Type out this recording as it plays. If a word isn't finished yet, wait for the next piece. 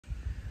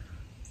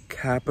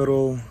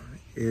Capital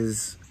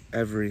is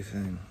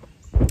everything.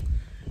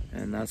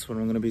 And that's what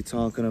I'm going to be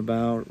talking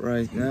about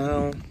right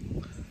now,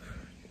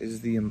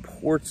 is the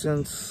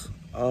importance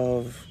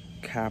of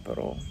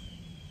capital.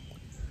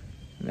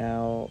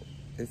 Now,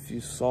 if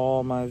you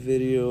saw my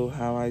video,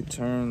 how I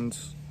turned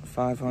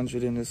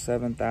 500 into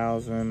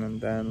 7,000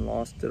 and then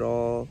lost it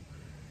all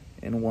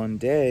in one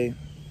day,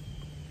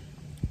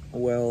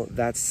 well,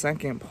 that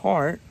second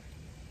part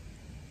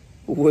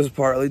was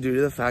partly due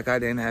to the fact I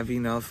didn't have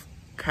enough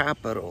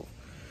capital.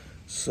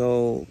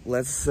 So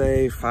let's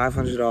say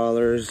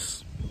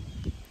 $500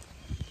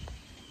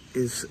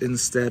 is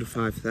instead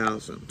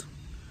 5,000.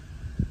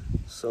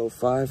 So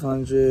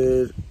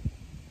 500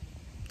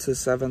 to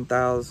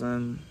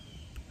 7,000,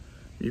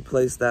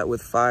 replace that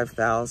with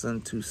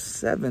 5,000 to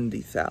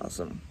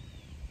 70,000.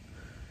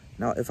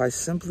 Now, if I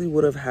simply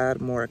would have had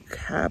more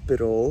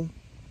capital,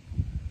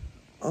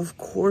 of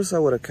course I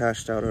would have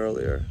cashed out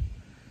earlier,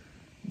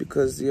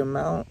 because the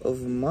amount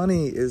of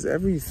money is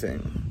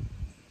everything.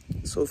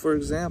 So for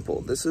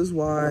example, this is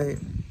why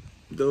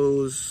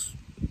there's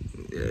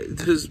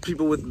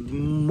people with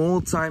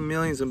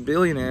multi-millions and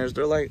billionaires,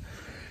 they're like,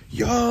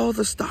 yo,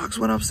 the stocks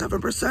went up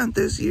 7%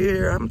 this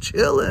year, I'm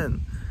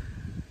chilling.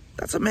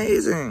 That's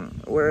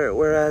amazing.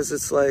 Whereas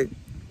it's like,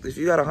 if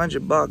you got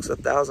 $100,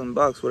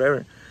 $1,000,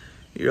 whatever,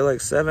 you're like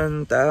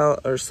 7%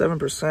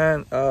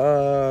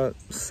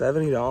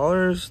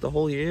 $70 the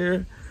whole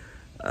year.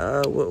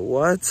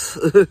 What?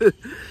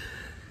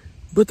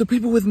 But the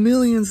people with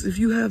millions, if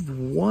you have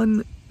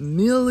 $1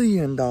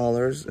 million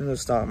in the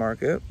stock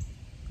market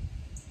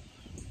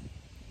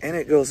and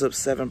it goes up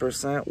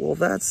 7%, well,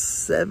 that's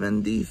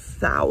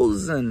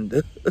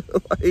 70,000.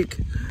 Like,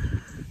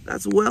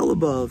 that's well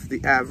above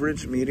the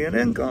average median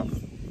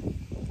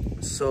income.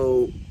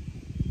 So,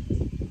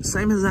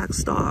 same exact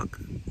stock,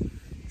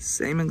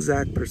 same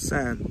exact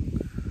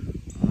percent,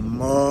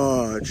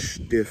 much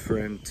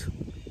different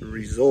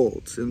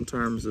results in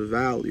terms of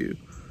value,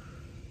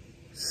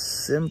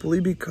 simply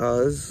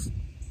because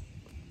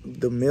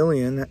the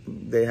million,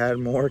 they had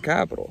more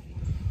capital.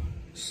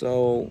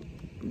 So,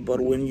 but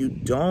when you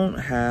don't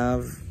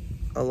have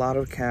a lot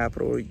of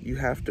capital, you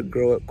have to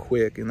grow it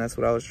quick, and that's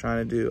what I was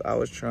trying to do. I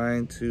was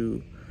trying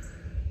to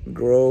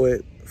grow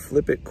it,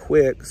 flip it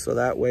quick, so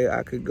that way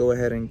I could go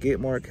ahead and get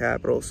more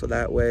capital, so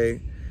that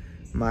way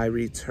my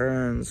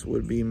returns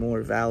would be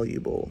more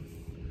valuable.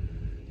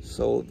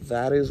 So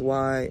that is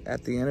why,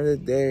 at the end of the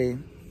day,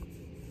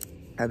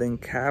 I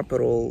think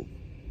capital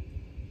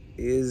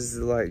is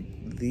like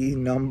the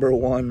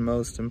 #1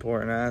 most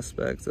important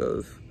aspect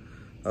of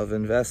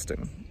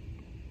investing.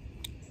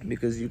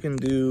 Because you can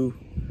do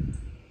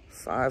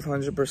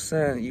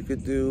 500%, you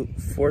could do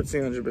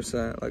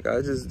 1,400% like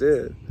I just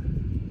did.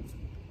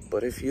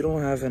 But if you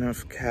don't have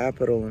enough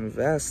capital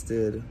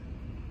invested,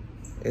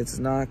 it's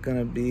not going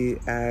to be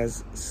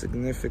as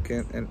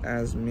significant and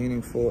as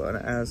meaningful and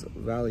as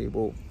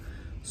valuable.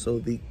 So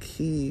the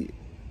key,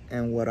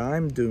 and what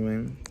I'm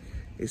doing,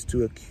 is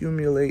to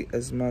accumulate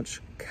as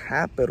much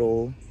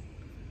capital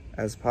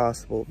as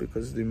possible,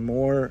 because the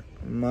more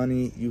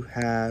money you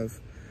have,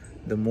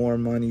 the more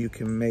money you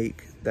can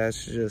make.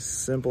 That's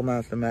just simple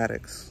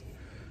mathematics.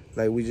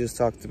 Like we just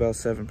talked about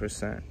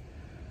 7%.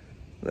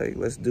 Like,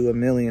 let's do $1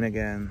 million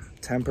again.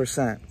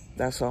 10%.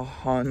 That's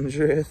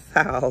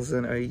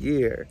 100,000 a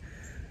year.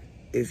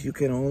 If you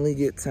can only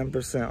get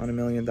 10% on $1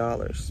 million,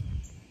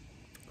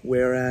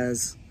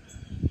 whereas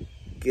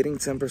getting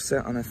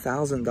 10% on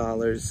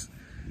 $1,000,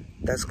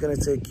 that's gonna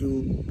take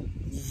you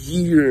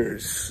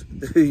years.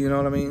 You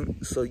know what I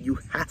mean? So you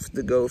have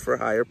to go for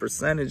higher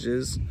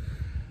percentages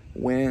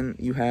when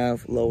you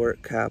have lower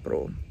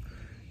capital.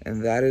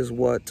 And that is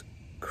what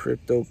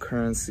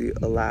cryptocurrency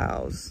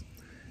allows.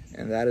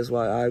 And that is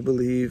why I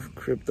believe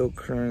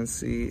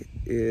cryptocurrency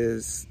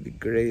is the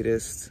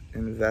greatest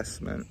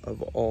investment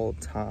of all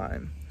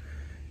time.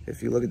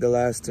 If you look at the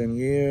last 10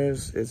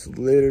 years, it's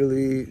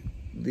literally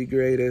the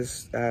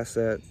greatest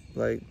asset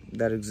like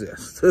that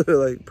exists.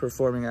 Like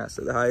performing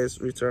asset, the highest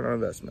return on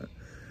investment.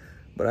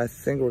 But I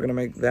think we're gonna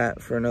make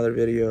that for another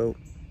video.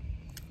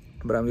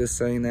 But I'm just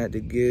saying that to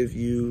give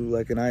you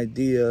like an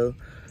idea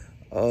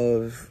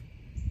of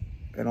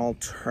an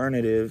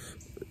alternative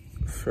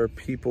for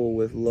people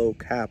with low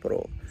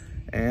capital.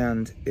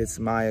 And it's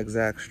my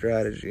exact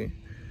strategy,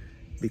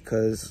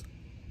 because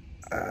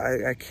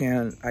I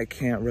can't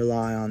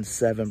rely on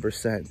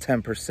 7%,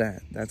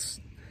 10%.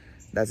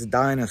 That's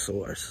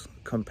dinosaurs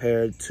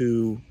compared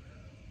to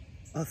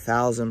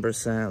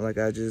 1,000% like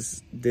I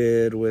just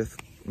did with,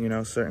 you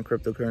know, certain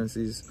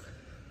cryptocurrencies.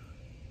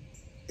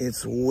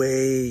 It's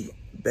way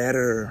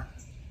better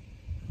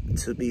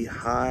to be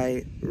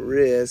high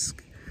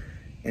risk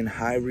and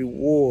high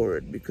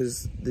reward,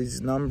 because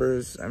these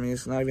numbers, I mean,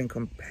 it's not even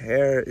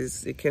compared.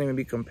 It can't even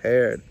be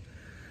compared.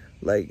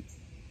 Like,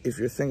 if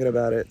you're thinking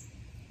about it,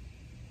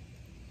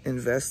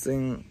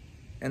 investing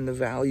and the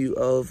value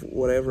of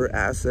whatever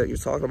asset you're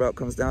talking about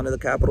comes down to the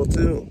capital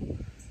too.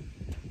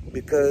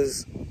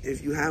 Because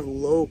if you have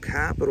low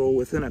capital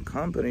within a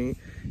company,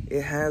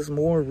 it has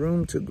more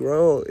room to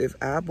grow. If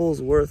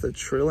Apple's worth $1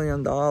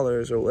 trillion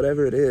or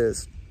whatever it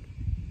is,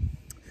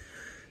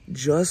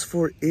 just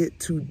for it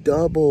to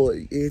double,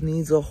 it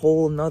needs a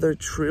whole another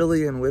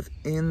trillion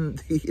within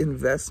the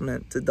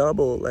investment to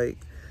double. Like,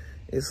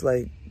 it's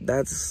like,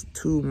 that's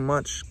too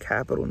much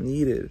capital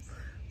needed.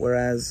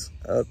 Whereas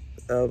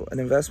an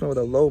investment with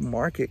a low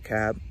market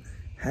cap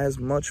has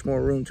much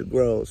more room to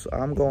grow. So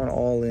I'm going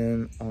all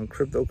in on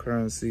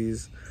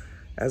cryptocurrencies,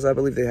 as I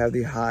believe they have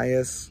the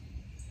highest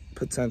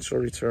potential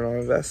return on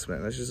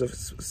investment. That's just a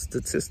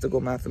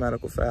statistical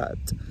mathematical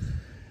fact.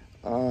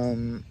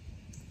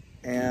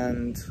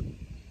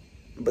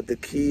 But the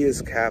key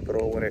is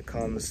capital when it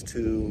comes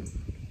to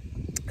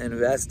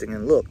investing.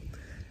 And look,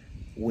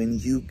 when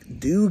you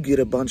do get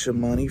a bunch of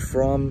money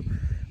from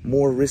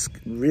more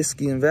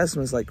risky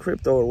investments like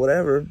crypto or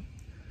whatever,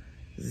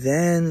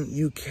 then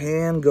you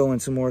can go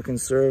into more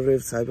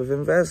conservative type of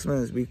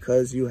investments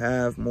because you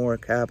have more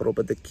capital.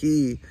 But the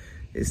key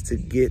is to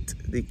get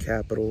the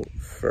capital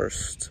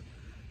first.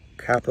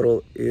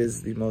 Capital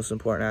is the most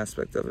important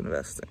aspect of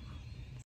investing.